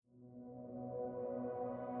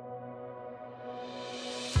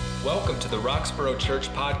Welcome to the Roxborough Church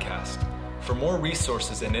Podcast. For more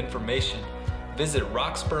resources and information, visit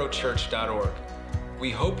roxboroughchurch.org.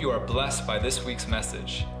 We hope you are blessed by this week's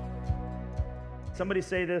message. Somebody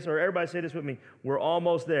say this, or everybody say this with me. We're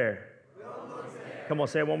almost there. Come on,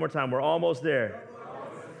 say it one more time. We're almost there.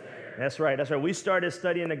 That's right. We started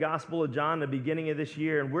studying the Gospel of John the beginning of this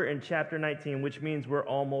year, and we're in chapter 19, which means we're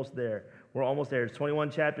almost there. We're almost there. There's 21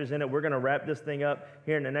 chapters in it. We're going to wrap this thing up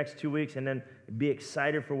here in the next 2 weeks and then be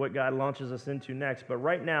excited for what God launches us into next. But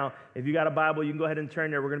right now, if you got a Bible, you can go ahead and turn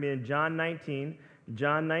there. We're going to be in John 19,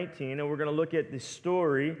 and we're going to look at the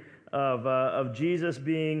story of Jesus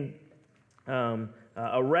being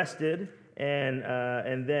arrested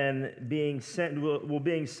and then being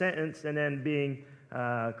sentenced and then being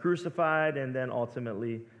crucified and then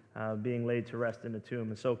ultimately being laid to rest in the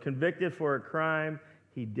tomb. And so convicted for a crime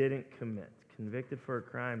he didn't commit. Convicted for a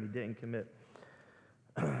crime he didn't commit.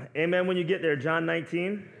 Amen when you get there. John 19.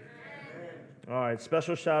 Amen. All right,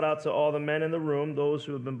 special shout out to all the men in the room, those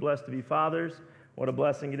who have been blessed to be fathers. What a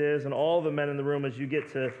blessing it is. And all the men in the room as you get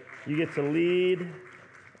to lead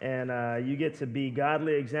and you get to be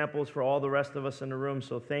godly examples for all the rest of us in the room.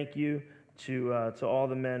 So thank you to all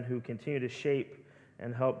the men who continue to shape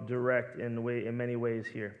and help direct in many ways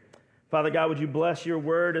here. Father God, would you bless your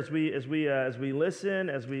word as we listen,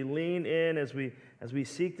 as we lean in, as we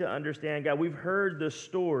seek to understand. God, we've heard the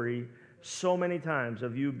story so many times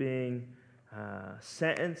of you being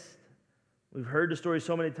sentenced. We've heard the story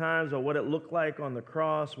so many times of what it looked like on the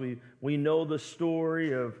cross. We know the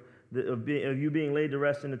story of you being laid to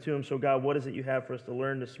rest in the tomb. So God, what is it you have for us to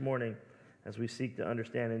learn this morning as we seek to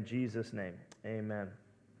understand in Jesus' name? Amen.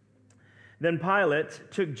 Then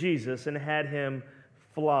Pilate took Jesus and had him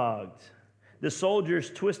flogged. The soldiers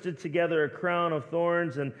twisted together a crown of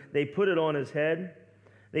thorns and they put it on his head.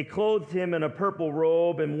 They clothed him in a purple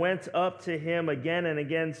robe and went up to him again and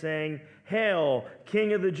again saying, "Hail,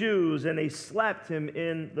 King of the Jews!" And they slapped him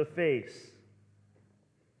in the face.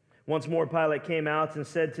 Once more Pilate came out and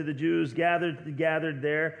said to the Jews gathered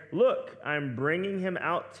there, "Look, I'm bringing him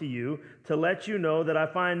out to you to let you know that I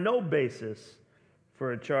find no basis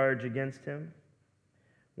for a charge against him."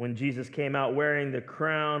 When Jesus came out wearing the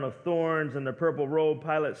crown of thorns and the purple robe,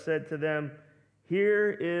 Pilate said to them,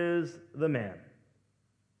 "Here is the man."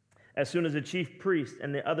 As soon as the chief priest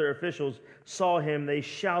and the other officials saw him, they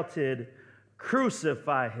shouted,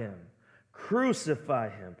 "Crucify him! Crucify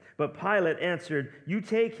him!" But Pilate answered, "You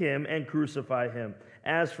take him and crucify him.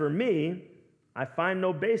 As for me, I find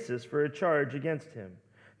no basis for a charge against him."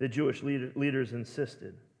 The Jewish leaders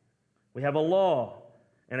insisted. "We have a law,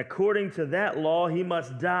 and according to that law, he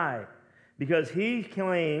must die, because he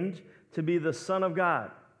claimed to be the Son of God."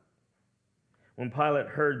 When Pilate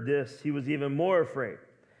heard this, he was even more afraid,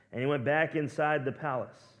 and he went back inside the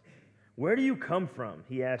palace. "Where do you come from?"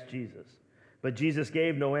 he asked Jesus. But Jesus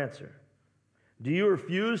gave no answer. "Do you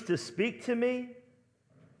refuse to speak to me?"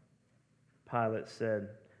 Pilate said,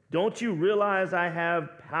 "Don't you realize I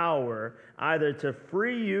have power either to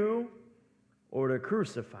free you or to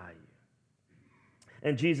crucify you?"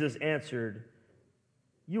 And Jesus answered,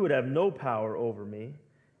 "You would have no power over me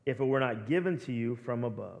if it were not given to you from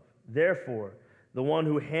above. Therefore, the one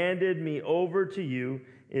who handed me over to you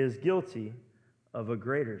is guilty of a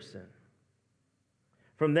greater sin."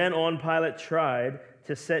 From then on, Pilate tried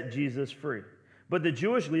to set Jesus free. But the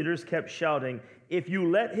Jewish leaders kept shouting, if you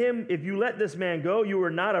let this man go, you are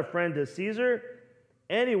not a friend to Caesar.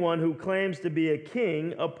 Anyone who claims to be a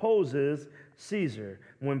king opposes Caesar."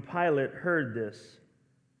 When Pilate heard this,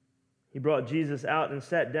 he brought Jesus out and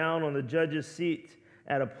sat down on the judge's seat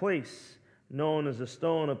at a place known as the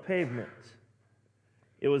Stone of Pavement.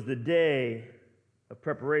 It was the day of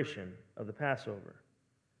preparation of the Passover.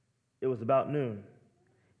 It was about noon.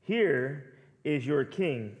 "Here is your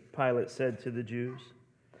king," Pilate said to the Jews.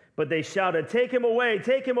 But they shouted, take him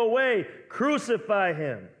away, crucify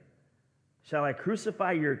him." "Shall I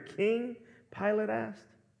crucify your king?" Pilate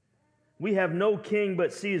asked. "We have no king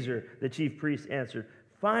but Caesar," the chief priest answered.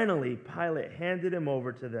 Finally, Pilate handed him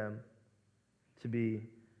over to them to be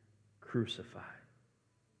crucified.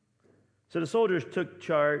 So the soldiers took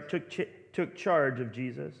charge of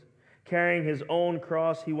Jesus. Carrying his own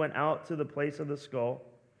cross, he went out to the place of the skull.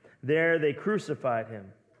 There they crucified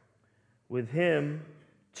him. With him,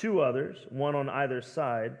 2 others, one on either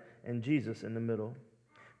side, and Jesus in the middle.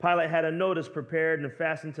 Pilate had a notice prepared and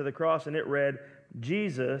fastened to the cross, and it read,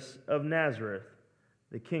 "Jesus of Nazareth,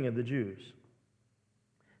 the King of the Jews."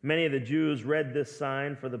 Many of the Jews read this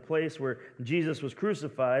sign, for the place where Jesus was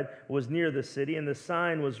crucified was near the city, and the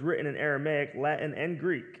sign was written in Aramaic, Latin, and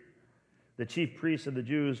Greek. The chief priests of the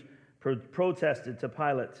Jews protested to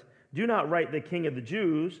Pilate, Do not write the King of the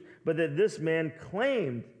Jews, but that this man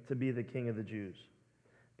claimed to be the King of the Jews.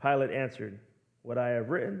 Pilate answered, What I have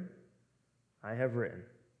written, I have written.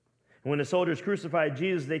 And when the soldiers crucified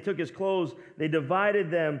Jesus, they took his clothes, they divided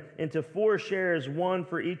them into 4 shares, one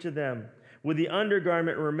for each of them. With the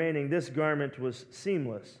undergarment remaining, this garment was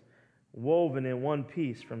seamless, woven in one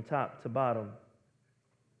piece from top to bottom.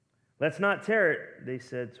 Let's not tear it, they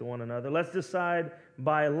said to one another. Let's decide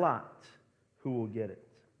by lot who will get it.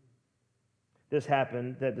 This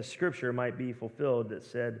happened that the scripture might be fulfilled that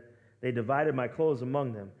said, They divided my clothes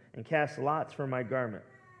among them and cast lots for my garment.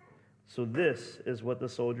 So this is what the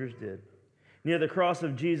soldiers did. Near the cross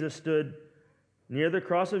of Jesus stood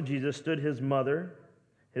his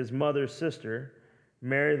mother's sister,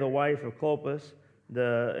 Mary the wife of Clopas,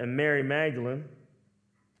 and Mary Magdalene.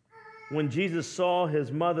 When Jesus saw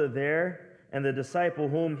his mother there and the disciple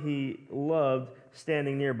whom he loved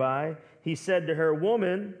standing nearby, he said to her,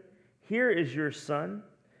 Woman, here is your son,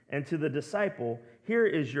 and to the disciple, here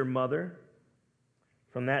is your mother.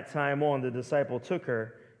 From that time on, the disciple took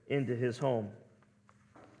her into his home.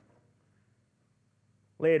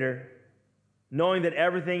 Later, knowing that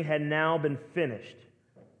everything had now been finished,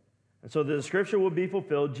 and so the scripture would be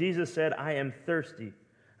fulfilled, Jesus said, I am thirsty.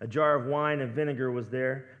 A jar of wine and vinegar was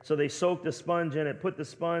there. So they soaked a sponge in it, put the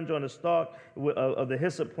sponge on a stalk of the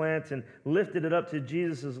hyssop plant, and lifted it up to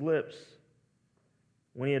Jesus' lips.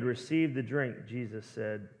 When he had received the drink, Jesus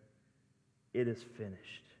said, It is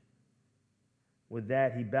finished. With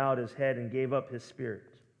that, he bowed his head and gave up his spirit.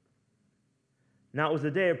 Now it was the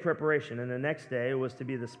day of preparation, and the next day it was to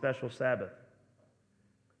be the special Sabbath.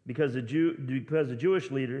 Because the Jewish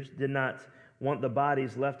leaders did not want the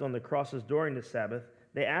bodies left on the crosses during the Sabbath,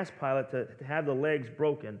 they asked Pilate to have the legs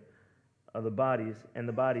broken of the bodies and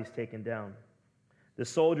the bodies taken down. The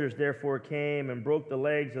soldiers therefore came and broke the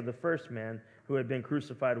legs of the first man who had been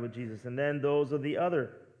crucified with Jesus, and then those of the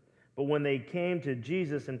other. But when they came to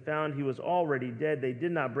Jesus and found he was already dead, they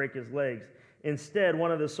did not break his legs. Instead,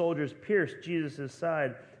 one of the soldiers pierced Jesus'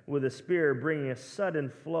 side with a spear, bringing a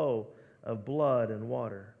sudden flow of blood and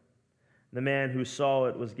water. The man who saw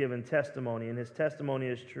it was given testimony, and his testimony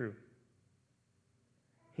is true.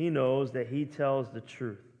 He knows that he tells the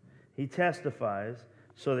truth. He testifies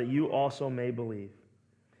so that you also may believe.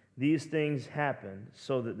 These things happened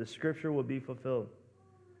so that the scripture will be fulfilled.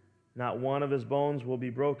 Not one of his bones will be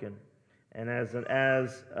broken. And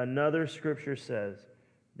as another scripture says,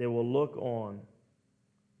 they will look on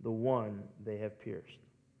the one they have pierced.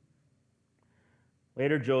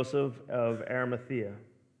 Later, Joseph of Arimathea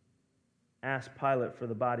asked Pilate for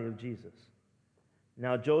the body of Jesus.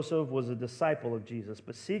 Now, Joseph was a disciple of Jesus,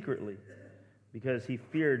 but secretly, because he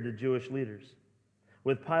feared the Jewish leaders.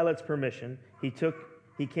 With Pilate's permission, he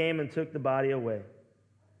came and took the body away.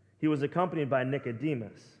 He was accompanied by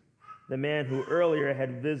Nicodemus, the man who earlier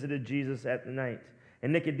had visited Jesus at night.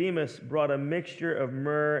 And Nicodemus brought a mixture of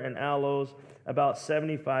myrrh and aloes, about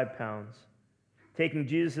 75 pounds. Taking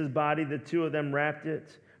Jesus' body, the two of them wrapped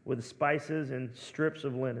it with spices and strips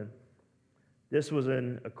of linen. This was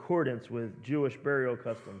in accordance with Jewish burial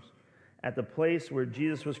customs. At the place where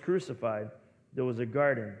Jesus was crucified, there was a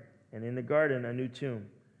garden, and in the garden a new tomb,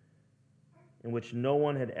 in which no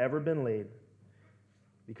one had ever been laid,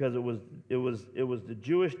 because it was the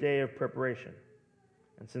Jewish day of preparation.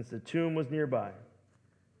 And since the tomb was nearby,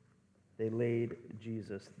 they laid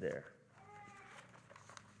Jesus there.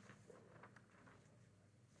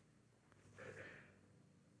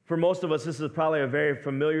 For most of us, this is probably a very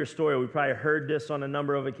familiar story. We've probably heard this on a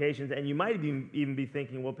number of occasions, and you might even be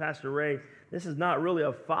thinking, well, Pastor Ray, this is not really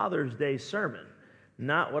a Father's Day sermon.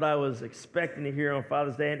 Not what I was expecting to hear on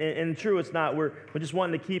Father's Day. And true, it's not. We're just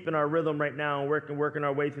wanting to keep in our rhythm right now and working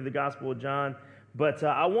our way through the Gospel of John. But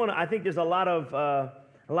I think there's a lot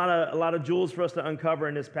of jewels for us to uncover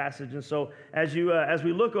in this passage. And so as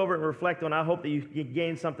we look over it and reflect on, I hope that you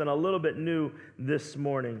gain something a little bit new this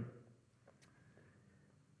morning.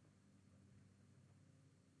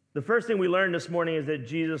 The first thing we learned this morning is that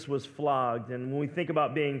Jesus was flogged. And when we think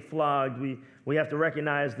about being flogged, we have to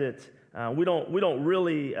recognize that we don't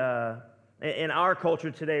really in our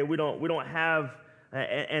culture today, we don't have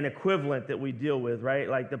an equivalent that we deal with, right?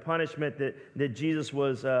 Like the punishment that Jesus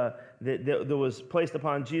was that was placed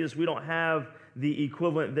upon Jesus, we don't have the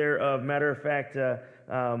equivalent thereof. Matter of fact,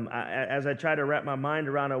 as I try to wrap my mind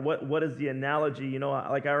around it, what is the analogy? You know,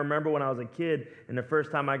 like I remember when I was a kid, and the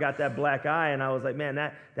first time I got that black eye, and I was like, man,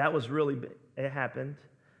 that was really big. It happened.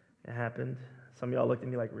 Some of y'all looked at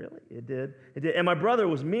me like, really? It did. And my brother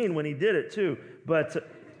was mean when he did it too. But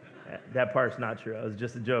That part's not true. It was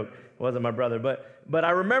just a joke. It wasn't my brother. But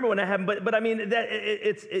I remember when that happened. But I mean,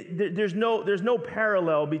 there's no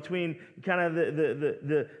parallel between kind of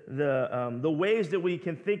the ways that we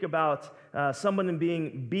can think about someone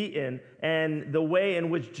being beaten and the way in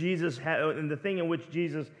which Jesus had, and the thing in which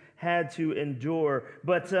Jesus had to endure.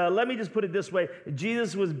 But let me just put it this way: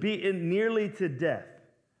 Jesus was beaten nearly to death.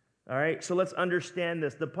 All right, so let's understand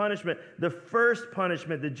this. The punishment, the first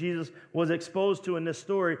punishment that Jesus was exposed to in this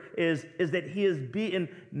story is that he is beaten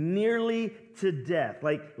nearly to death,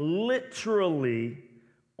 like literally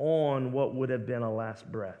on what would have been a last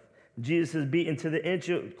breath. Jesus is beaten to the inch,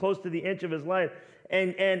 close to the inch of his life,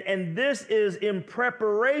 and this is in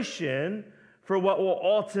preparation for what will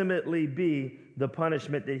ultimately be the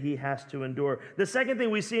punishment that he has to endure. The second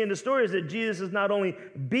thing we see in the story is that Jesus is not only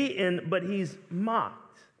beaten, but he's mocked.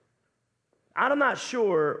 I'm not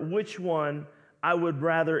sure which one I would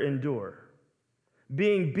rather endure.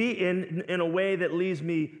 Being beaten in a way that leaves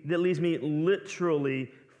me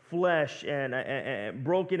literally flesh and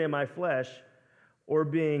broken in my flesh, or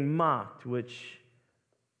being mocked, which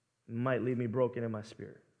might leave me broken in my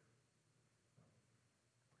spirit.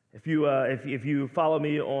 If you follow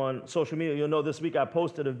me on social media, you'll know this week I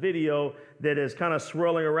posted a video that is kind of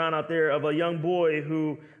swirling around out there of a young boy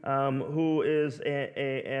who is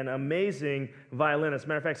an amazing violinist.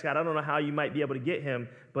 Matter of fact, Scott, I don't know how you might be able to get him,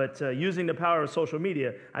 but using the power of social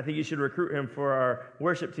media, I think you should recruit him for our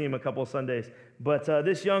worship team a couple of Sundays. But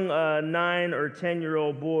this young 9 or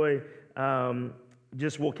 10-year-old boy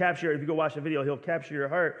just will capture, if you go watch the video, he'll capture your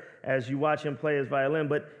heart as you watch him play his violin.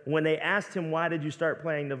 But when they asked him, why did you start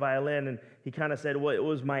playing the violin? And he kind of said, well, it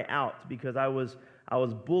was my out because I was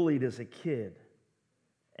bullied as a kid.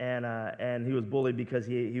 And he was bullied because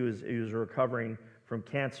he was recovering from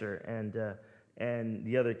cancer. And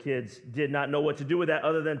the other kids did not know what to do with that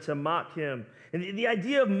other than to mock him. And the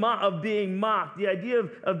idea of being mocked, the idea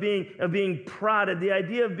of being prodded, the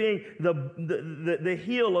idea of being the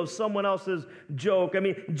heel of someone else's joke. I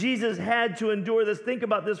mean, Jesus had to endure this. Think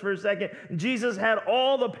about this for a second. Jesus had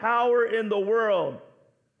all the power in the world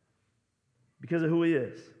because of who he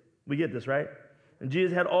is. We get this, right? And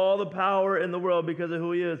Jesus had all the power in the world because of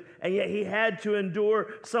who he is. And yet he had to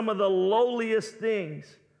endure some of the lowliest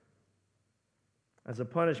things as a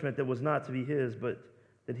punishment that was not to be his, but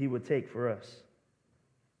that he would take for us.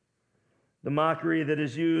 The mockery that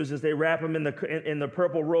is used as they wrap him in the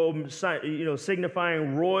purple robe,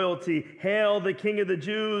 signifying royalty. Hail the King of the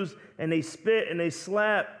Jews! And they spit and they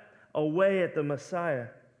slap away at the Messiah.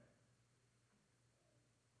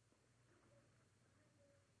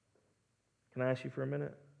 Can I ask you for a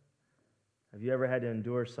minute? Have you ever had to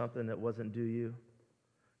endure something that wasn't due you?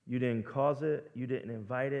 You didn't cause it. You didn't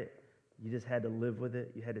invite it. You just had to live with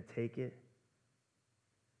it. You had to take it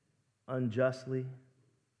unjustly,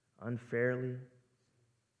 unfairly,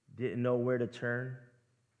 didn't know where to turn.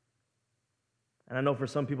 And I know for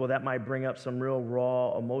some people that might bring up some real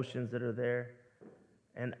raw emotions that are there.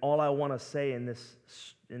 And all I want to say in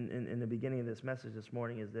the beginning of this message this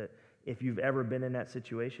morning is that if you've ever been in that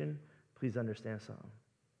situation, please understand something.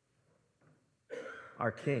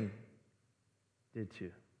 Our King did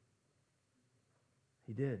too.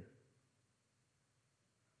 He did.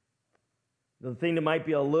 The thing that might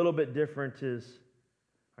be a little bit different is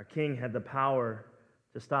our King had the power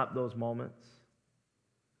to stop those moments,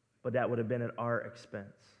 but that would have been at our expense.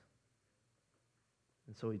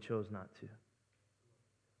 And so he chose not to.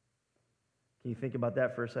 Can you think about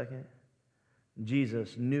that for a second?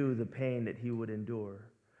 Jesus knew the pain that he would endure.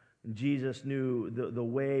 Jesus knew the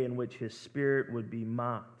way in which his spirit would be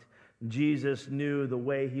mocked. Jesus knew the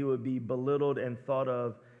way he would be belittled and thought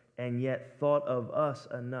of, and yet thought of us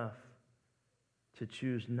enough to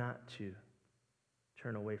choose not to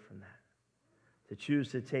turn away from that, to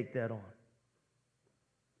choose to take that on.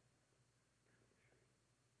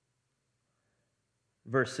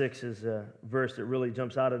 Verse 6 is a verse that really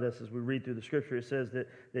jumps out at us as we read through the scripture. It says that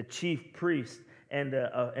the chief priests and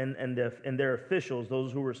their officials,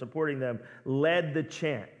 those who were supporting them, led the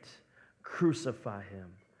chant, "Crucify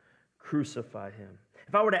him, crucify him."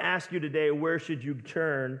 If I were to ask you today, where should you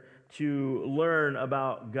turn to learn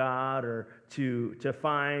about God or to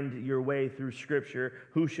find your way through Scripture,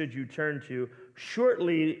 who should you turn to?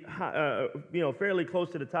 Shortly, fairly close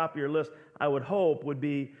to the top of your list, I would hope, would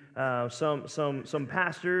be some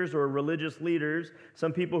pastors or religious leaders,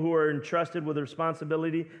 some people who are entrusted with the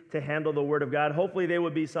responsibility to handle the Word of God. Hopefully they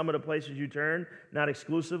would be some of the places you turn, not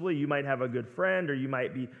exclusively. You might have a good friend, or you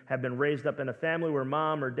might have been raised up in a family where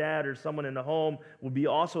mom or dad or someone in the home would be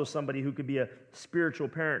also somebody who could be a spiritual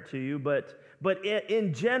parent to you. But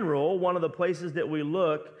in general, one of the places that we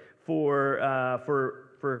look for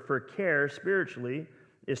for care spiritually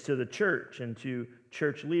is to the church and to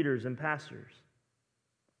church leaders and pastors.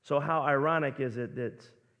 So how ironic is it that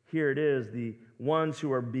here it is, the ones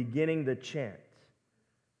who are beginning the chant,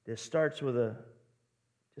 that starts with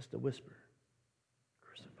just a whisper.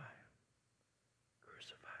 Crucify him,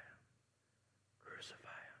 crucify him, crucify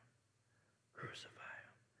him, crucify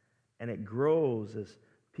him. And it grows as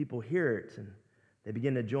people hear it and they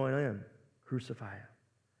begin to join in. Crucify him,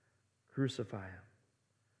 crucify him,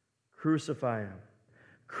 crucify him.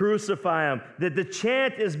 Crucify him. That the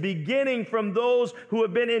chant is beginning from those who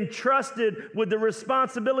have been entrusted with the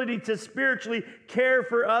responsibility to spiritually care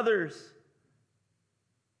for others.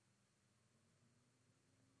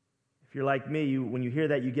 If you're like me, when you hear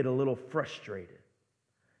that, you get a little frustrated.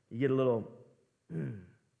 You get a little,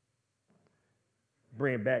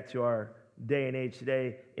 bring it back to our day and age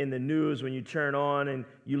today in the news. When you turn on and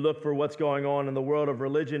you look for what's going on in the world of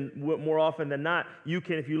religion, more often than not, you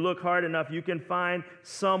can, if you look hard enough, you can find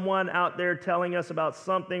someone out there telling us about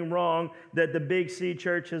something wrong that the Big C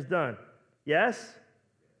church has done. Yes?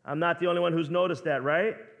 I'm not the only one who's noticed that,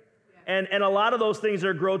 right? Yeah. And a lot of those things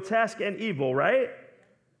are grotesque and evil, right? Yeah.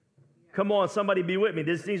 Come on, somebody be with me.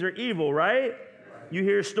 These things are evil, right? You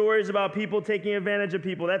hear stories about people taking advantage of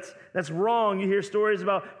people. That's wrong. You hear stories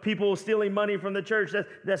about people stealing money from the church.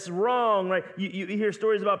 That's wrong. Like you hear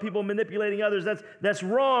stories about people manipulating others. That's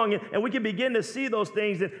wrong. And we can begin to see those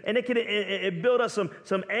things, and it build us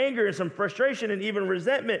some anger and some frustration and even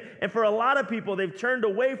resentment. And for a lot of people, they've turned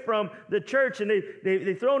away from the church and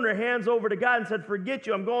they've thrown their hands over to God and said, "Forget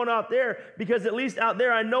you. I'm going out there because at least out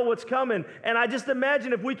there I know what's coming." And I just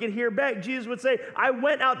imagine if we could hear back, Jesus would say, "I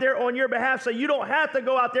went out there on your behalf, so you don't have to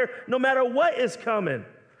go out there no matter what is coming."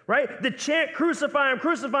 Right? The chant, crucify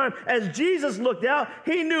him, as Jesus looked out,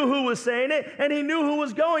 he knew who was saying it and he knew who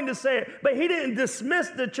was going to say it. But he didn't dismiss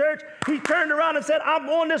the church. He turned around and said, "I'm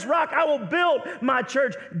on this rock. I will build my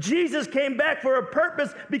church." Jesus came back for a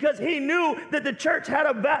purpose because he knew that the church had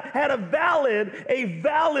a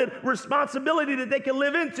valid responsibility that they could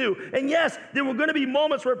live into. And yes, there were going to be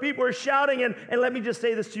moments where people were shouting. And let me just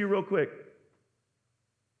say this to you real quick.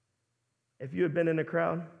 If you had been in the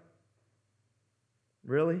crowd,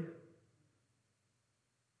 really?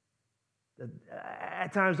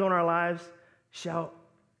 At times, don't our lives shout,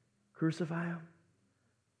 "Crucify him"?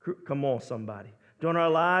 Come on, somebody. Don't our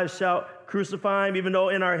lives shout, "Crucify him," even though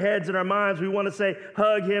in our heads and our minds we want to say,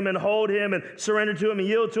 hug him and hold him and surrender to him and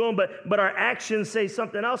yield to him, but our actions say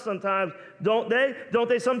something else sometimes, don't they? Don't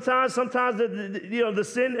they sometimes? Sometimes the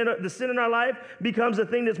sin in our life becomes the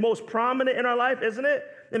thing that's most prominent in our life, isn't it?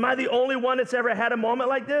 Am I the only one that's ever had a moment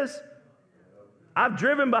like this? I've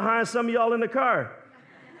driven behind some of y'all in the car.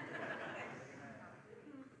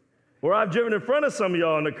 Or I've driven in front of some of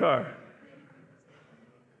y'all in the car.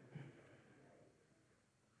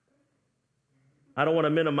 I don't want to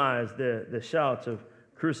minimize the shouts of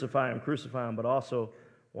crucify him, but also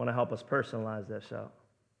want to help us personalize that shout.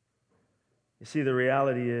 You see, the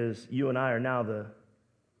reality is you and I are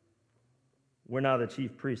we're now the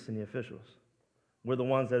chief priests and the officials. We're the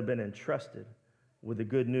ones that have been entrusted with the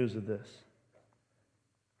good news of this.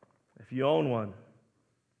 If you own one,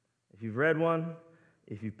 if you've read one,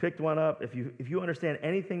 if you picked one up, if you understand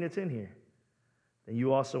anything that's in here, then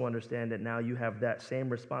you also understand that now you have that same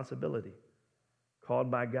responsibility.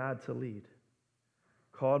 Called by God to lead,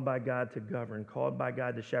 called by God to govern, called by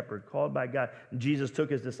God to shepherd, called by God. Jesus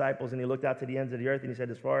took his disciples and he looked out to the ends of the earth and he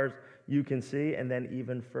said, "As far as you can see," and then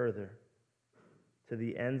even further, to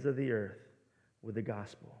the ends of the earth with the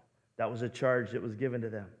gospel. That was a charge that was given to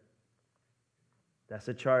them. That's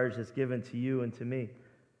a charge that's given to you and to me.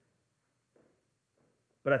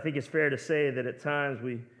 But I think it's fair to say that at times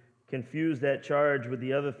we confuse that charge with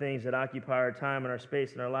the other things that occupy our time and our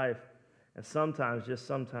space in our life. And sometimes, just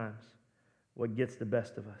sometimes, what gets the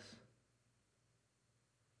best of us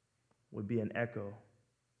would be an echo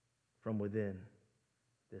from within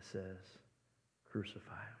that says,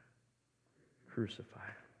 "Crucify him, crucify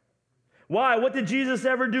him." Why? What did Jesus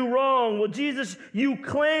ever do wrong? Well, Jesus, you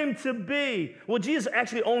claim to be. Well, Jesus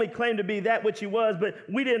actually only claimed to be that which he was, but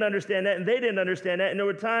we didn't understand that, and they didn't understand that. And there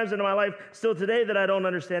were times in my life still today that I don't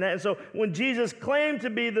understand that. And so when Jesus claimed to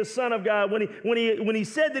be the Son of God, when he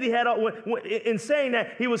said that he had, in saying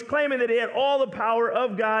that, he was claiming that he had all the power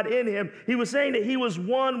of God in him. He was saying that he was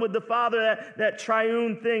one with the Father, that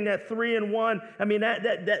triune thing, that 3 in 1. I mean,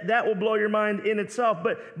 that will blow your mind in itself.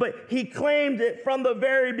 But he claimed that from the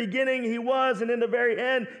very beginning, he was, and in the very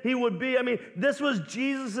end, he would be. I mean, this was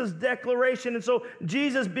Jesus' declaration. And so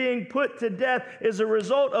Jesus being put to death is a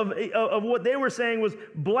result of what they were saying was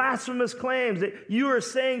blasphemous claims, that you are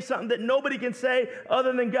saying something that nobody can say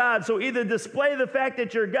other than God. So either display the fact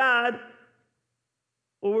that you're God,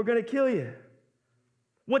 or we're going to kill you.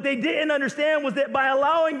 What they didn't understand was that by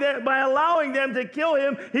allowing them to kill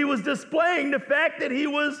him, he was displaying the fact that he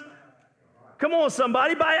was, come on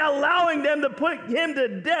somebody, by allowing them to put him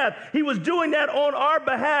to death, he was doing that on our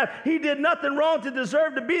behalf. He did nothing wrong to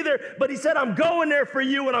deserve to be there, but he said, I'm going there for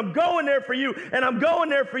you, and I'm going there for you, and I'm going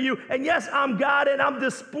there for you. And yes, I'm God, and I'm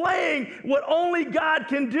displaying what only God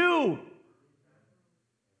can do.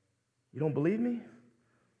 You don't believe me?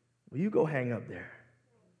 Well, you go hang up there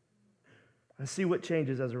and see what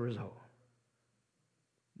changes as a result.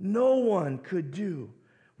 No one could do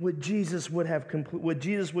what Jesus would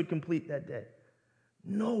complete that day.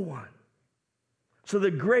 No one. So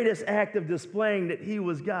the greatest act of displaying that he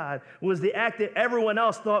was God was the act that everyone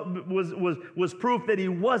else thought was proof that he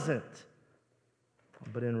wasn't.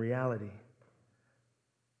 But in reality,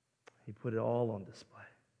 he put it all on display.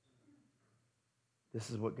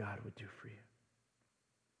 This is what God would do for you.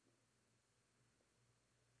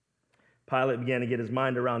 Pilate began to get his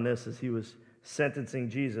mind around this as he was sentencing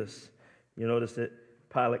Jesus. You notice that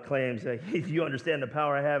Pilate claims that you understand the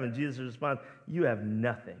power I have, and Jesus responds, you have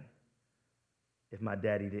nothing if my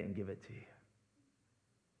daddy didn't give it to you.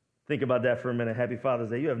 Think about that for a minute. Happy Father's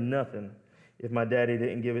Day. You have nothing if my daddy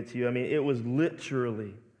didn't give it to you. I mean, it was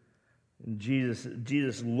literally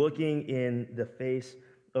Jesus looking in the face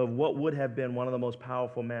of what would have been one of the most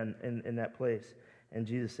powerful men in that place, and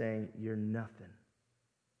Jesus saying, you're nothing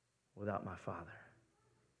without my Father.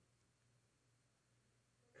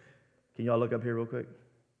 Can y'all look up here real quick?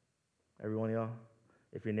 Every one of y'all?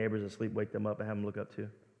 If your neighbor's asleep, wake them up and have them look up too.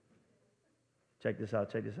 Check this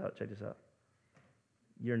out, check this out, check this out.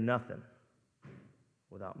 You're nothing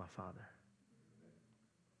without my Father.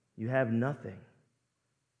 You have nothing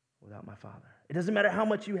without my Father. It doesn't matter how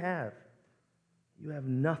much you have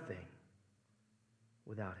nothing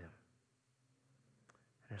without him.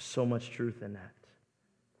 There's so much truth in that.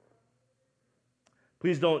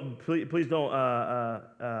 Please don't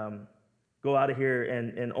go out of here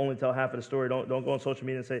and only tell half of the story. Don't go on social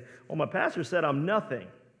media and say, well, my pastor said I'm nothing.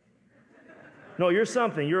 No, you're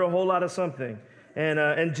something. You're a whole lot of something.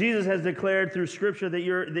 And Jesus has declared through Scripture that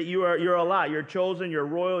you're a lot. You're chosen, you're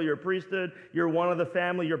royal, you're priesthood, you're one of the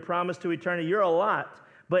family, you're promised to eternity. You're a lot,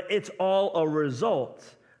 but it's all a result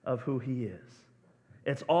of who he is.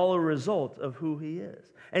 It's all a result of who he is.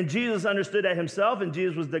 And Jesus understood that himself, and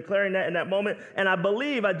Jesus was declaring that in that moment. And I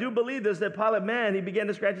do believe this, that Pilate, man, he began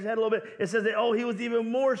to scratch his head a little bit. It says that, he was even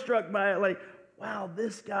more struck by it, like, wow,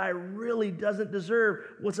 this guy really doesn't deserve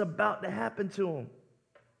what's about to happen to him.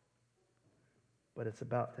 But it's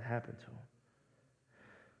about to happen to him.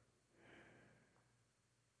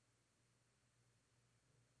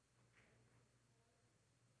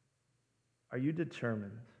 Are you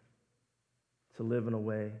determined to live in a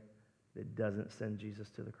way that doesn't send Jesus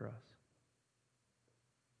to the cross?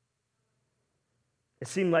 It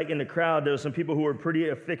seemed like in the crowd there were some people who were pretty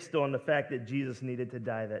affixed on the fact that Jesus needed to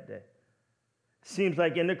die that day. It seems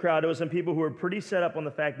like in the crowd there were some people who were pretty set up on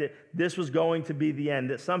the fact that this was going to be the end,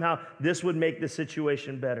 that somehow this would make the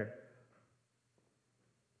situation better.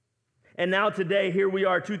 And now today, here we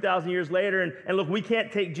are 2,000 years later, and look, we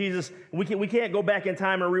can't take Jesus, we can't go back in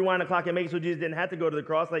time and rewind the clock and make it so Jesus didn't have to go to the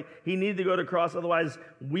cross. Like, he needed to go to the cross, otherwise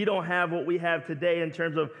we don't have what we have today in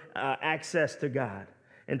terms of access to God,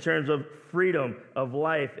 in terms of freedom of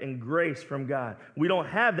life and grace from God. We don't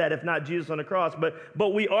have that if not Jesus on the cross,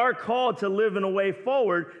 but we are called to live in a way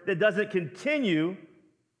forward that doesn't continue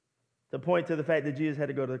to point to the fact that Jesus had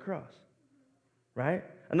to go to the cross, right?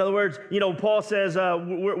 In other words, Paul says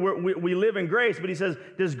we live in grace, but he says,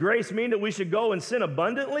 does grace mean that we should go and sin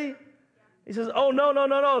abundantly? He says, oh, no.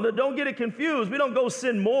 Don't get it confused. We don't go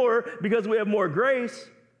sin more because we have more grace.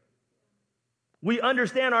 We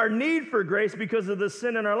understand our need for grace because of the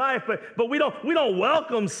sin in our life, but we don't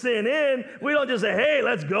welcome sin in. We don't just say, hey,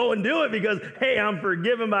 let's go and do it because, hey, I'm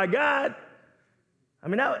forgiven by God.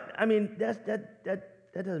 That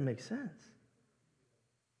doesn't make sense.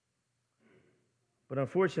 But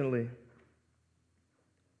unfortunately,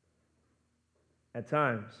 at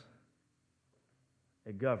times,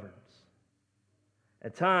 it governs.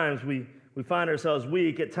 At times, we find ourselves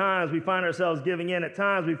weak. At times, we find ourselves giving in. At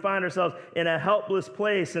times, we find ourselves in a helpless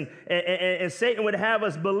place. And Satan would have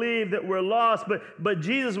us believe that we're lost, but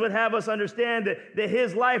Jesus would have us understand that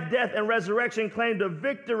his life, death, and resurrection claimed a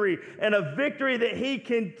victory, and a victory that he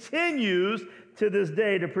continues to this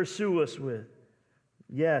day to pursue us with.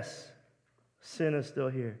 Yes, Sin is still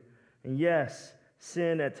here. And yes,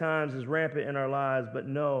 sin at times is rampant in our lives, but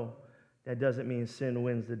no, that doesn't mean sin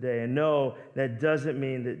wins the day. And no, that doesn't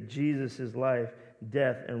mean that Jesus' life,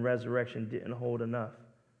 death, and resurrection didn't hold enough.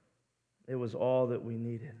 It was all that we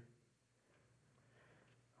needed.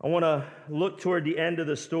 I want to look toward the end of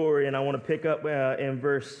the story, and I want to pick up in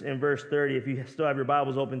verse 30. If you still have your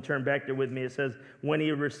Bibles open, turn back there with me. It says, when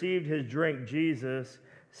he received his drink, Jesus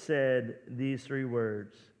said these three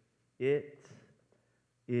words, "It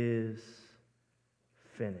is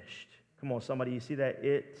finished." Come on, somebody, you see that?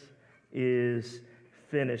 It is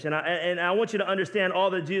finished. And I want you to understand all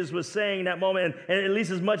that Jesus was saying in that moment, and at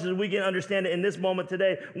least as much as we can understand it in this moment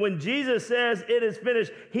today. When Jesus says it is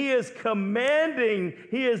finished, he is commanding,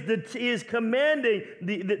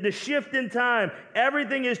 the shift in time.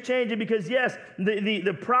 Everything is changing because, yes,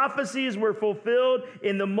 the prophecies were fulfilled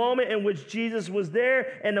in the moment in which Jesus was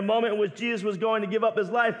there and the moment in which Jesus was going to give up his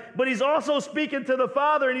life. But he's also speaking to the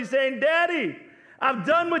Father, and he's saying, "Daddy, I've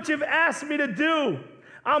done what you've asked me to do.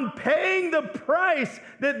 I'm paying the price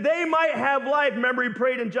that they might have life." Remember, he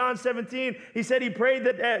prayed in John 17. He said he prayed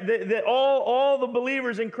that all the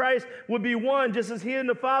believers in Christ would be one, just as he and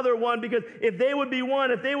the Father are one, because if they would be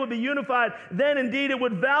one, if they would be unified, then indeed it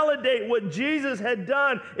would validate what Jesus had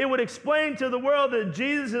done. It would explain to the world that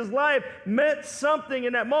Jesus' life meant something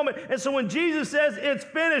in that moment. And so when Jesus says it's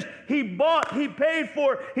finished, he bought, he paid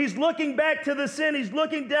for. He's looking back to the sin. He's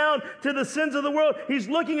looking down to the sins of the world. He's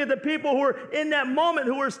looking at the people who are in that moment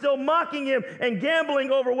who are still mocking him and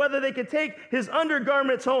gambling over whether they could take his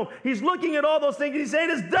undergarments home. He's looking at all those things and he's saying,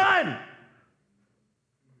 "It's done."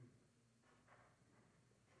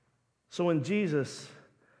 So when Jesus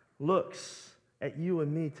looks at you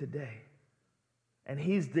and me today, and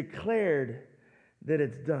he's declared that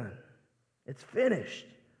it's done, it's finished,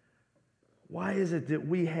 why is it that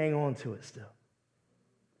we hang on to it still?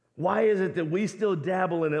 Why is it that we still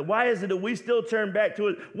dabble in it? Why is it that we still turn back to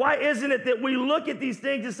it? Why isn't it that we look at these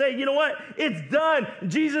things and say, "You know what? It's done.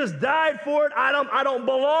 Jesus died for it. I don't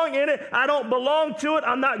belong in it. I don't belong to it.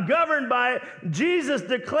 I'm not governed by it." Jesus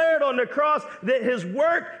declared on the cross that his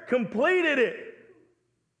work completed it.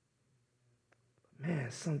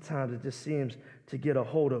 Man, sometimes it just seems to get a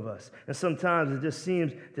hold of us. And sometimes it just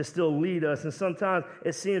seems to still lead us. And sometimes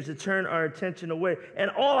it seems to turn our attention away.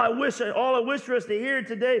 And all I wish for us to hear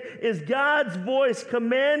today is God's voice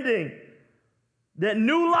commanding that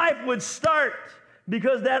new life would start,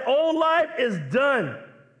 because that old life is done.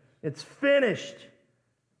 It's finished.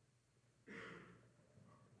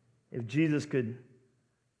 If Jesus could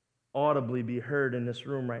audibly be heard in this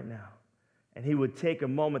room right now, and he would take a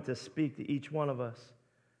moment to speak to each one of us,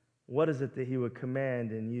 what is it that he would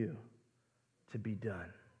command in you to be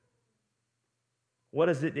done? What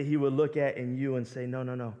is it that he would look at in you and say,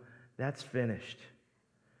 no, that's finished.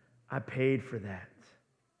 I paid for that.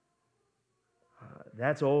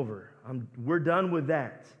 That's over. We're done with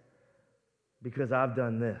that because I've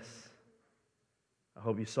done this. I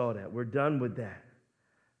hope you saw that. We're done with that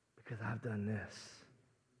because I've done this.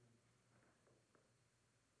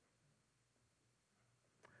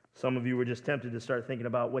 Some of you were just tempted to start thinking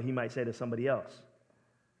about what he might say to somebody else.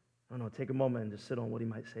 No, take a moment and just sit on what he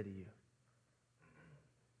might say to you.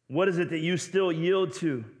 What is it that you still yield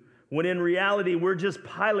to when in reality we're just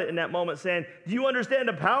Pilate in that moment saying, "Do you understand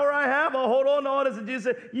the power I have? I'll hold on to all this." And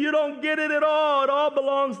Jesus said, "You don't get it at all. It all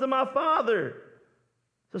belongs to my Father.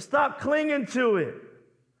 So stop clinging to it.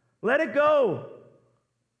 Let it go.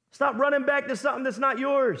 Stop running back to something that's not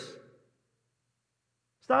yours.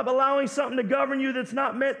 Stop allowing something to govern you that's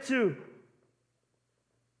not meant to."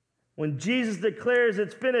 When Jesus declares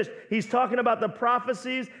it's finished, he's talking about the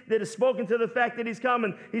prophecies that is spoken to the fact that he's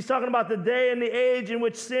coming. He's talking about the day and the age in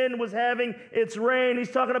which sin was having its reign.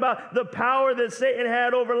 He's talking about the power that Satan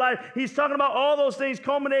had over life. He's talking about all those things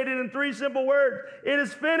culminated in three simple words. It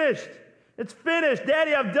is finished. It's finished.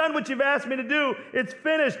 Daddy, I've done what you've asked me to do. It's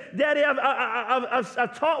finished. Daddy,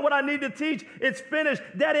 I've taught what I need to teach. It's finished.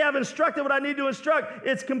 Daddy, I've instructed what I need to instruct.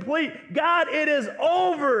 It's complete. God, it is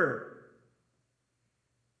over.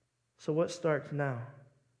 So what starts now?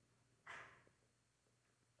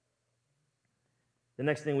 The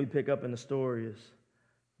next thing we pick up in the story is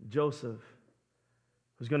Joseph,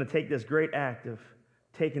 who's going to take this great act of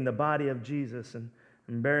taking the body of Jesus and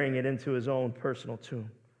burying it into his own personal tomb.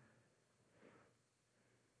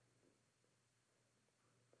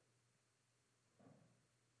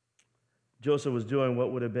 Joseph was doing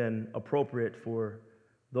what would have been appropriate for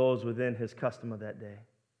those within his custom of that day.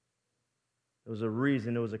 There was a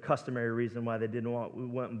reason, there was a customary reason why they didn't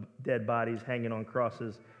want dead bodies hanging on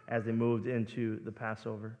crosses as they moved into the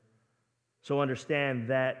Passover. So understand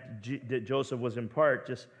that Joseph was in part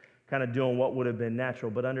just kind of doing what would have been natural.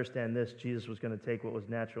 But understand this, Jesus was going to take what was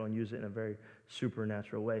natural and use it in a very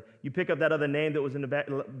supernatural way. You pick up that other name that was in the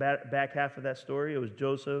back half of that story. It was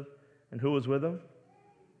Joseph. And who was with him?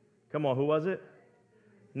 Come on, who was it?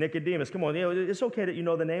 Nicodemus. Come on, it's okay that you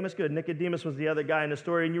know the name. It's good. Nicodemus was the other guy in the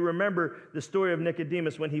story. And you remember the story of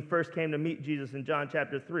Nicodemus when he first came to meet Jesus in John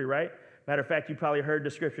chapter 3, right? Matter of fact, you probably heard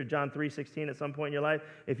the scripture, John 3:16, at some point in your life.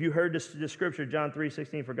 If you heard the scripture, John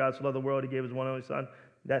 3:16, for God so loved the world, he gave his one and only son,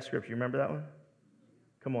 that scripture, you remember that one?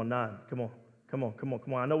 Come on, nod. Come on.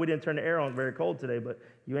 I know we didn't turn the air on, very cold today, but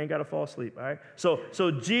you ain't got to fall asleep, all right? So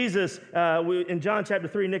Jesus, in John chapter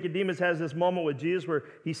 3, Nicodemus has this moment with Jesus where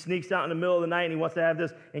he sneaks out in the middle of the night and he wants to have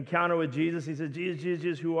this encounter with Jesus. He says,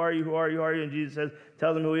 Jesus, who are you? And Jesus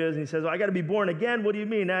tells him who he is, and he says, I got to be born again. What do you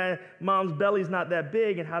mean? Mom's belly's not that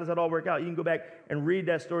big, and how does that all work out? You can go back and read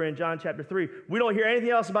that story in John chapter 3. We don't hear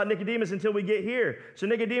anything else about Nicodemus until we get here. So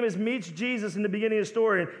Nicodemus meets Jesus in the beginning of the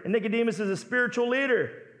story, and Nicodemus is a spiritual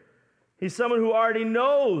leader. He's someone who already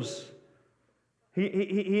knows.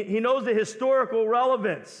 He knows the historical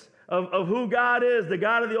relevance of who God is, the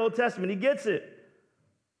God of the Old Testament. He gets it.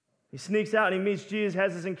 He sneaks out and he meets Jesus,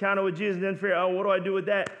 has this encounter with Jesus, and then figure, what do I do with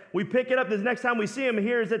that? We pick it up the next time we see him.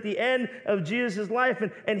 Here is at the end of Jesus' life,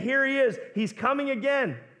 and here he is. He's coming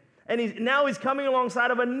again. And now he's coming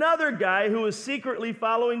alongside of another guy who is secretly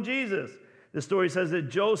following Jesus. The story says that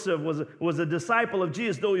Joseph was a disciple of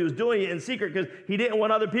Jesus, though he was doing it in secret because he didn't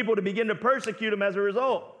want other people to begin to persecute him as a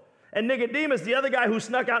result. And Nicodemus, the other guy who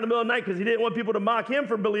snuck out in the middle of the night because he didn't want people to mock him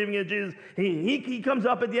for believing in Jesus, he comes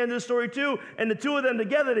up at the end of the story too, and the two of them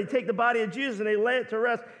together, they take the body of Jesus and they lay it to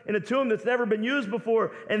rest in a tomb that's never been used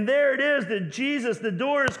before. And there it is that Jesus, the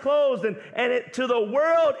door is closed, and to the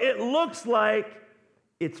world, it looks like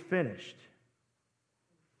it's finished.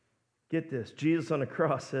 Get this, Jesus on the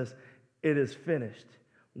cross says, it is finished.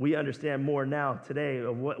 We understand more now today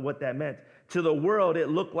of what that meant. To the world, it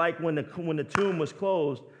looked like when the tomb was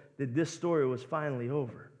closed, that this story was finally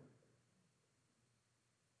over.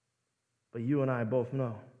 But you and I both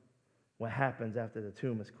know what happens after the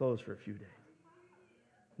tomb is closed for a few days.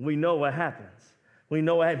 We know what happens. We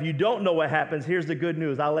know if you don't know what happens, here's the good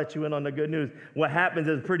news. I'll let you in on the good news. What happens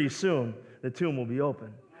is pretty soon, the tomb will be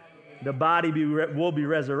open. The body will be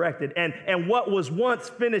resurrected. And what was once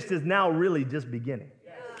finished is now really just beginning.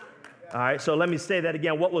 All right, so let me say that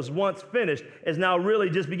again. What was once finished is now really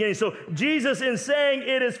just beginning. So Jesus, in saying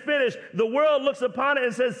it is finished, the world looks upon it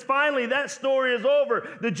and says, finally, that story is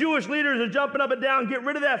over. The Jewish leaders are jumping up and down. Get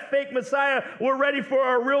rid of that fake Messiah. We're ready for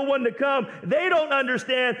our real one to come. They don't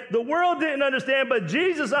understand. The world didn't understand, but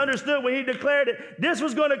Jesus understood when he declared it. This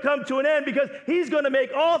was going to come to an end because he's going to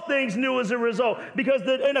make all things new as a result. Because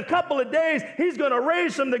in a couple of days, he's going to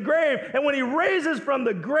raise from the grave. And when he raises from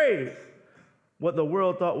the grave, what the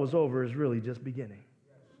world thought was over is really just beginning.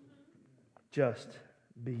 Just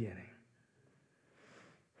beginning.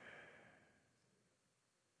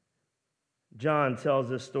 John tells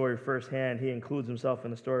this story firsthand. He includes himself in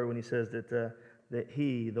the story when he says that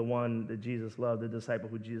he, the one that Jesus loved, the disciple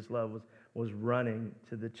who Jesus loved, was running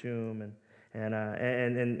to the tomb.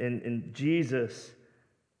 And Jesus'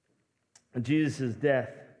 death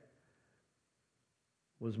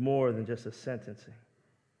was more than just a sentencing.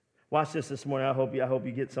 Watch this morning. I hope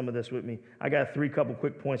you get some of this with me. I got a couple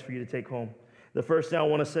quick points for you to take home. The first thing I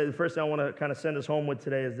want to kind of send us home with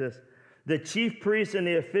today is this. The chief priests and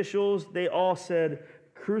the officials, they all said,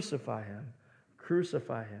 crucify him,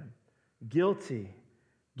 crucify him. Guilty,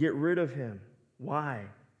 get rid of him. Why?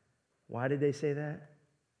 Why did they say that?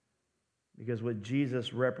 Because what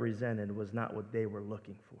Jesus represented was not what they were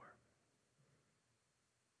looking for.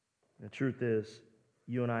 The truth is,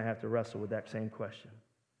 you and I have to wrestle with that same question.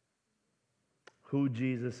 Who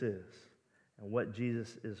Jesus is and what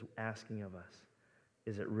Jesus is asking of us.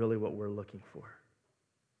 Is it really what we're looking for?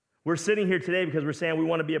 We're sitting here today because we're saying we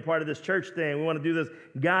want to be a part of this church thing. We want to do this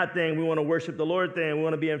God thing. We want to worship the Lord thing. We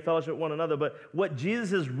want to be in fellowship with one another. But what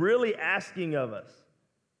Jesus is really asking of us,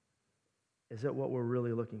 is it what we're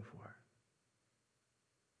really looking for?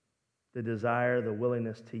 The desire, the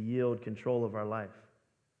willingness to yield control of our life.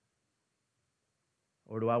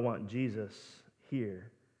 Or do I want Jesus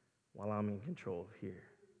here while I'm in control of here?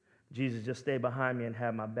 Jesus, just stay behind me and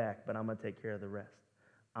have my back, but I'm going to take care of the rest.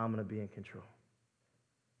 I'm going to be in control.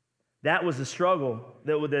 That was the struggle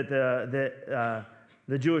that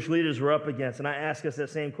the Jewish leaders were up against. And I ask us that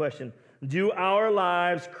same question. Do our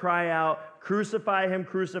lives cry out, crucify him,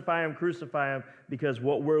 crucify him, crucify him, because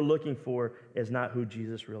what we're looking for is not who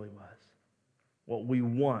Jesus really was. What we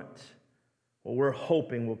want, what we're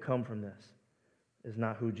hoping will come from this is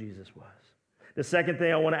not who Jesus was. The second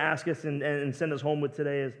thing I want to ask us and send us home with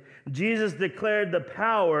today is Jesus declared the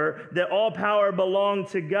power, that all power belonged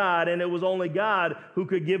to God, and it was only God who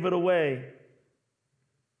could give it away.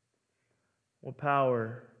 What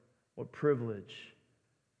power, what privilege,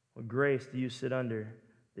 what grace do you sit under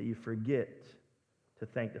that you forget to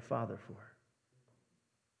thank the Father for?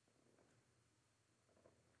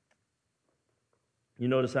 You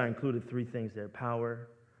notice I included three things there: power,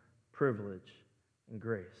 privilege, and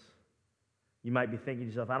grace. You might be thinking to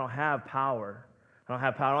yourself, I don't have power.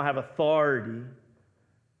 I don't have authority.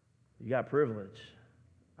 You got privilege.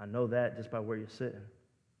 I know that just by where you're sitting.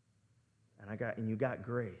 And you got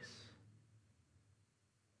grace.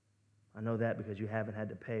 I know that because you haven't had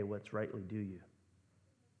to pay what's rightly due you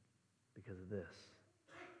because of this.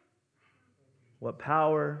 What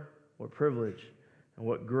power, what privilege, and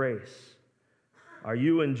what grace are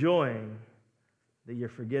you enjoying that you're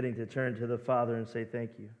forgetting to turn to the Father and say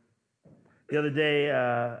thank you? The other day,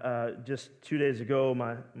 just 2 days ago,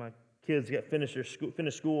 my kids finished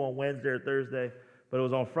school on Wednesday or Thursday, but it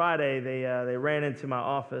was on Friday. They ran into my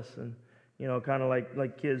office and, kind of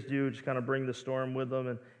like kids do, just kind of bring the storm with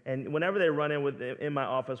them. And whenever they run in my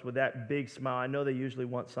office with that big smile, I know they usually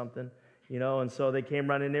want something, and so they came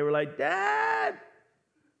running. They were like, "Dad!"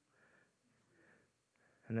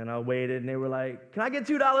 And then I waited, and they were like, "Can I get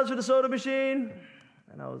 $2 for the soda machine?"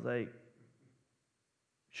 And I was like,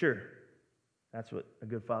 "Sure." That's what a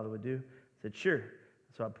good father would do. I said, "Sure."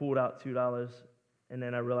 So I pulled out $2, and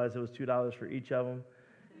then I realized it was $2 for each of them.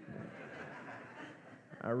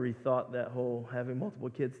 I rethought that whole having multiple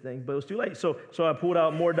kids thing, but it was too late. So I pulled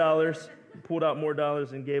out more dollars,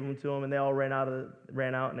 and gave them to them, and they all ran out,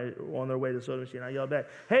 and they were on their way to the soda machine. I yelled back,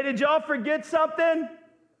 "Hey, did y'all forget something?"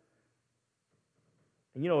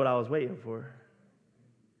 And you know what I was waiting for?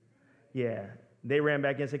 Yeah, they ran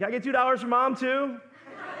back in and said, "Can I get $2 for Mom too?"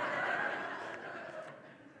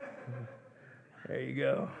 There you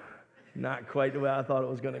go. Not quite the way I thought it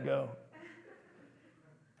was going to go.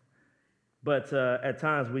 But at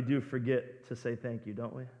times we do forget to say thank you,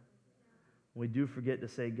 don't we? We do forget to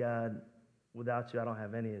say, "God, without you, I don't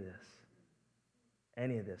have any of this."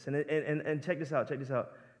 Any of this. And check this out.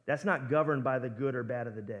 That's not governed by the good or bad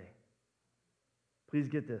of the day. Please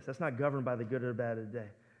get this. That's not governed by the good or bad of the day.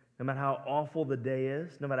 No matter how awful the day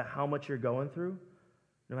is, no matter how much you're going through,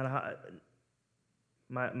 no matter how...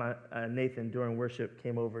 My Nathan during worship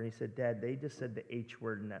came over and he said, "Dad, they just said the H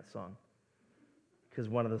word in that song." Because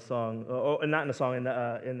one of the songs, not in the song, in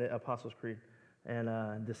the Apostles' Creed,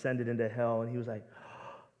 and descended into hell. And he was like,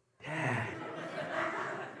 "Oh, Dad,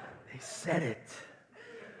 they said it."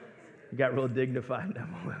 He got real dignified in that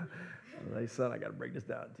moment. I was like, "Son, I got to break this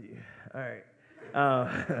down to you." All right.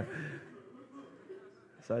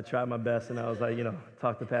 So I tried my best, and I was like,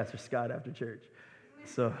 talk to Pastor Scott after church.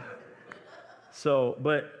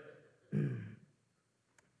 But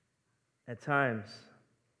at times,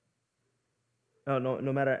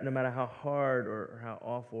 no matter how hard or how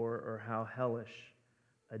awful or how hellish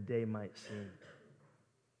a day might seem,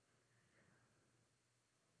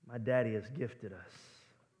 my daddy has gifted us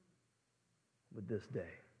with this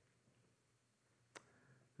day.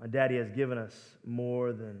 My daddy has given us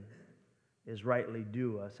more than is rightly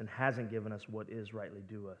due us and hasn't given us what is rightly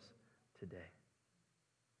due us today.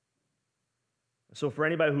 So for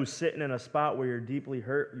anybody who's sitting in a spot where you're deeply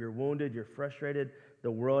hurt, you're wounded, you're frustrated,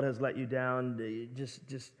 the world has let you down,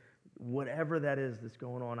 just whatever that is that's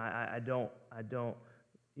going on, I don't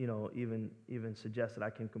even suggest that I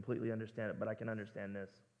can completely understand it, but I can understand this.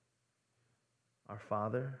 Our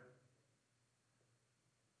Father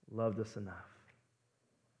loved us enough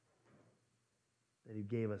that He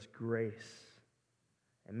gave us grace,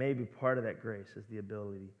 and maybe part of that grace is the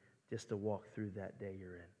ability just to walk through that day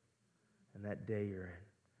you're in. And that day you're in,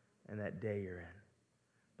 and that day you're in.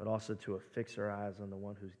 But also to fix our eyes on the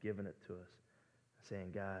one who's given it to us,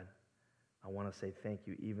 saying, "God, I want to say thank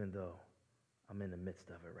you even though I'm in the midst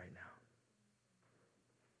of it right now."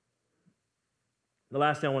 The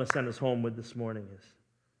last thing I want to send us home with this morning is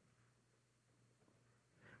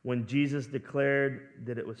when Jesus declared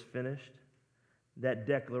that it was finished, that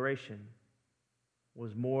declaration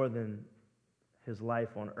was more than His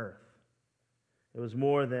life on earth. It was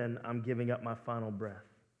more than "I'm giving up my final breath."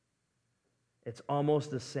 It's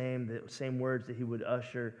almost the same words that He would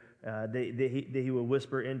usher, that He would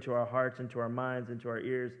whisper into our hearts, into our minds, into our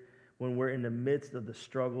ears when we're in the midst of the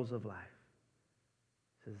struggles of life.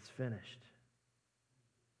 He says, "It's finished.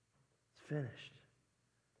 It's finished.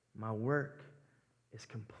 My work is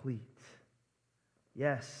complete."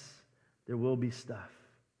 Yes, there will be stuff.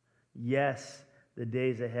 Yes, the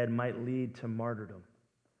days ahead might lead to martyrdom.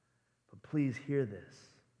 But please hear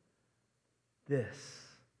this. this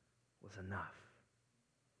was enough.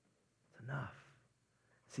 It's enough.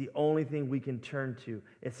 It's the only thing we can turn to.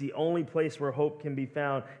 It's the only place where hope can be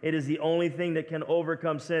found. It is the only thing that can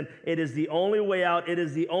overcome sin. It is the only way out. It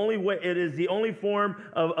is the only way. It is the only form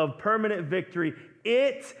of permanent victory.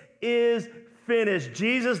 It is finished.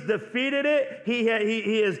 Jesus defeated it.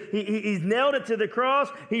 He's nailed it to the cross.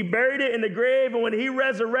 He buried it in the grave. And when he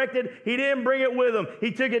resurrected, he didn't bring it with him.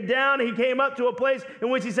 He took it down. He came up to a place in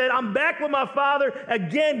which he said, I'm back with my Father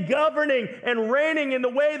again, governing and reigning in the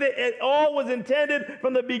way that it all was intended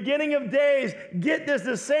from the beginning of days. Get this,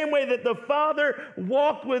 the same way that the Father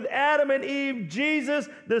walked with Adam and Eve, Jesus,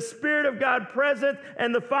 the Spirit of God present,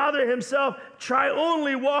 and the Father himself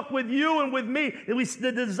triunely walk with you and with me.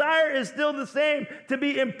 The desire is still the same, to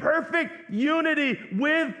be in perfect unity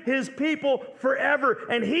with his people forever.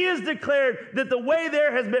 And he has declared that the way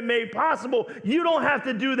there has been made possible. You don't have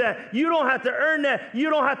to do that. You don't have to earn that.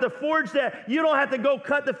 You don't have to forge that. You don't have to go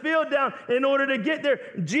cut the field down in order to get there.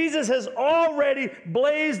 Jesus has already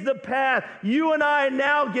blazed the path. You and I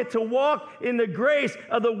now get to walk in the grace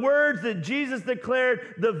of the words that Jesus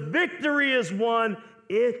declared. The victory is won.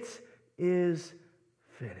 It is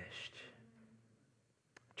finished.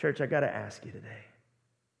 Church, I got to ask you today,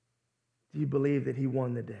 do you believe that he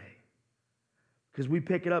won the day? Because we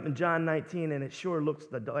pick it up in John 19 and it sure looks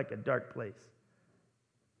like a dark place.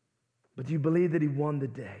 But do you believe that he won the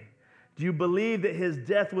day? Do you believe that his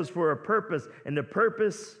death was for a purpose and the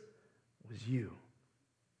purpose was you?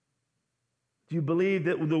 Do you believe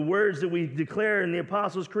that the words that we declare in the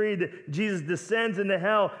Apostles' Creed, that Jesus descends into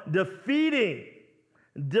hell, defeating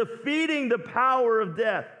the power of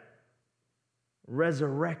death,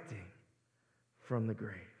 resurrecting from the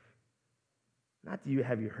grave? Not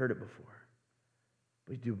have you heard it before,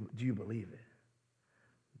 but do you believe it?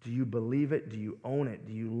 Do you believe it? Do you own it?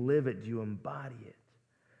 Do you live it? Do you embody it?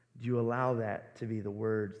 Do you allow that to be the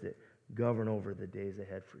words that govern over the days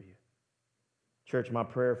ahead for you? Church, my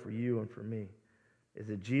prayer for you and for me is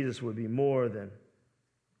that Jesus would be more than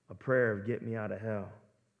a prayer of get me out of hell.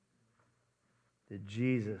 That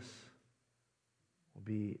Jesus will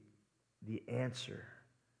be the answer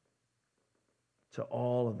to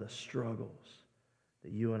all of the struggles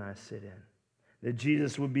that you and I sit in. That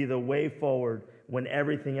Jesus would be the way forward when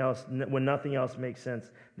nothing else makes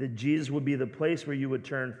sense. That Jesus would be the place where you would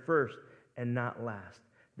turn first and not last.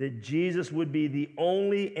 That Jesus would be the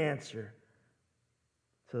only answer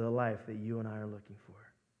to the life that you and I are looking for.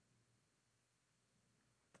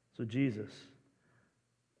 So Jesus,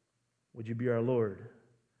 would you be our Lord?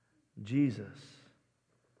 Jesus,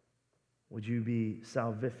 would you be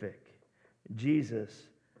salvific? Jesus,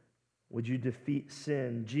 would you defeat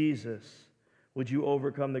sin? Jesus, would you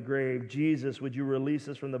overcome the grave? Jesus, would you release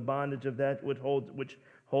us from the bondage of that which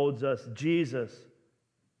holds us? Jesus,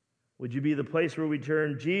 would you be the place where we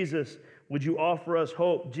turn? Jesus, would you offer us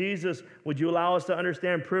hope? Jesus, would you allow us to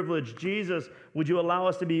understand privilege? Jesus, would you allow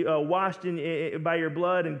us to be washed by your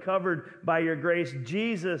blood and covered by your grace?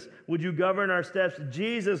 Jesus, would you govern our steps?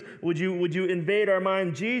 Jesus, would you invade our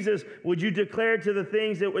mind? Jesus, would you declare to the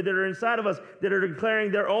things that are inside of us that are declaring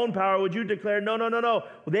their own power? Would you declare, no,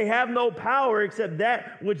 they have no power except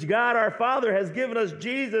that which God our Father has given us?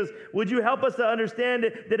 Jesus, would you help us to understand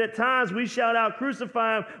that at times we shout out,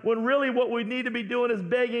 crucify him, when really what we need to be doing is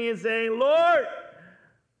begging and saying, Lord,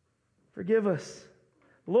 forgive us.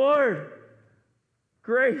 Lord,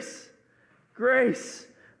 grace,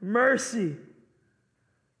 mercy.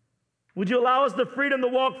 Would you allow us the freedom to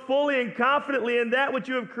walk fully and confidently in that which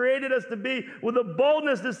you have created us to be, with a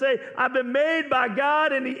boldness to say, I've been made by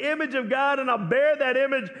God in the image of God, and I'll bear that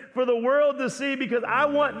image for the world to see, because I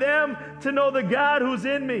want them to know the God who's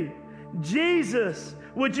in me. Jesus,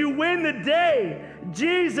 would you win the day?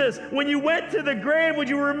 Jesus, when you went to the grave, would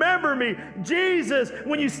you remember me? Jesus,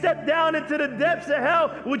 when you stepped down into the depths of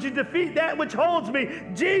hell, would you defeat that which holds me?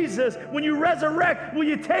 Jesus, when you resurrect, will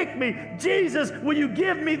you take me? Jesus, will you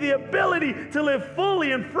give me the ability to live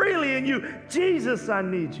fully and freely in you? Jesus, I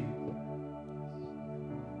need you.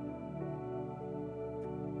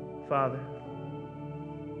 Father,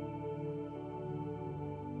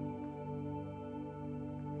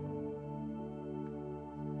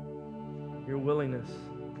 your willingness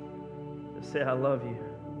to say, I love you,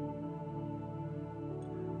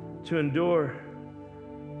 to endure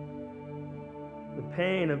the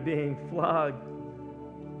pain of being flogged,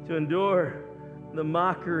 to endure the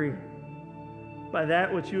mockery by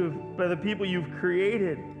the people you've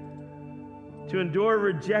created, to endure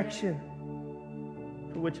rejection,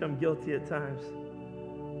 for which I'm guilty at times.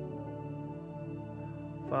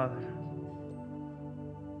 Father,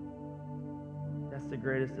 that's the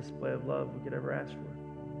greatest display of love we could ever ask for.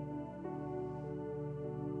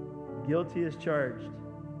 guilty as charged.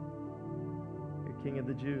 You're King of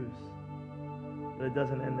the Jews. But it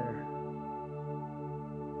doesn't end there.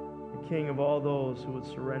 The King of all those who would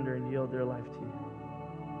surrender and yield their life to you.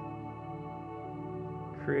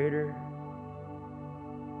 Creator,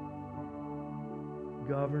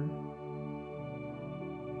 govern,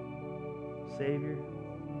 Savior,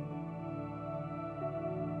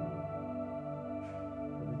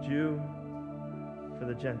 for the Jew, for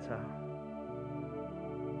the Gentile,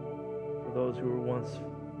 for those who were once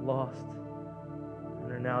lost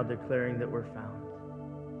and are now declaring that we're found.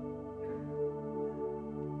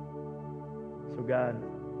 So God,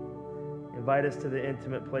 invite us to the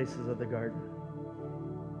intimate places of the garden,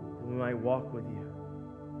 that we might walk with you.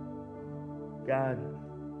 God,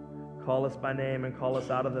 call us by name and call us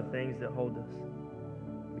out of the things that hold us,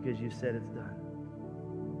 because you said it's done.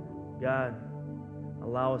 God,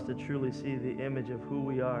 allow us to truly see the image of who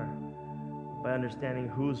we are by understanding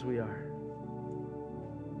whose we are.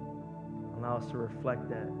 Allow us to reflect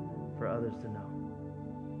that for others to know.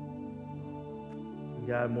 And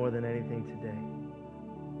God, more than anything today,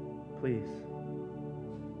 please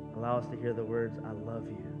allow us to hear the words, I love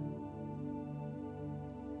you,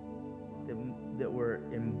 that were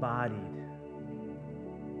embodied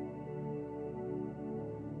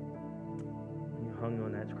when you hung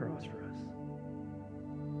on that cross for us.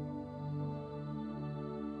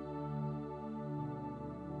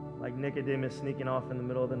 Like Nicodemus sneaking off in the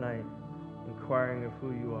middle of the night, inquiring of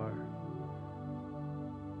who you are.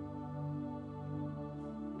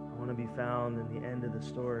 I want to be found in the end of the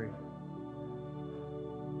story,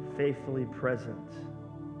 faithfully present.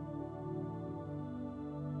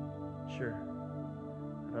 Sure,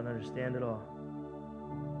 I don't understand it all.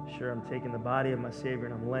 Sure, I'm taking the body of my Savior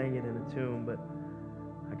and I'm laying it in a tomb, but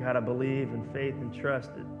I got to believe in faith and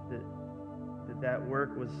trust that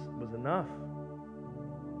work was enough.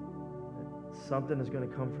 That something is going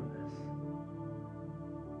to come from this.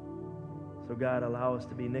 So God, allow us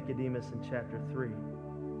to be Nicodemus in chapter 3,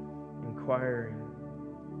 inquiring,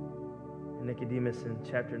 and Nicodemus in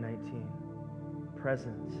chapter 19,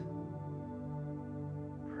 present,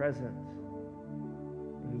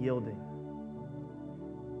 and yielding.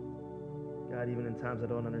 God, even in times I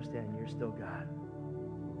don't understand, you're still God.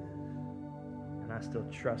 And I still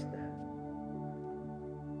trust that.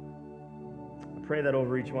 I pray that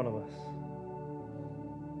over each one of us.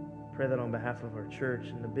 Pray that on behalf of our church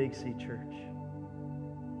and the Big C Church,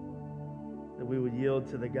 that we would yield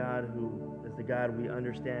to the God who is the God we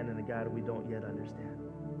understand and the God we don't yet understand.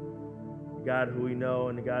 The God who we know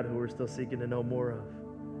and the God who we're still seeking to know more of.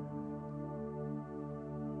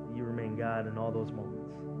 You remain God in all those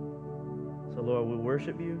moments. So Lord, we'll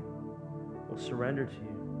worship you, we'll surrender to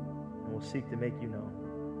you, and we'll seek to make you known.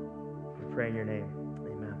 We pray in your name.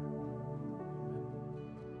 Amen.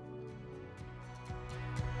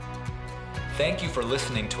 Thank you for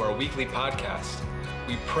listening to our weekly podcast.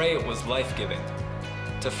 We pray it was life-giving.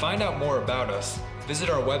 To find out more about us, visit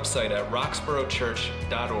our website at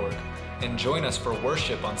roxboroughchurch.org and join us for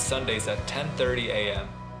worship on Sundays at 10:30 a.m.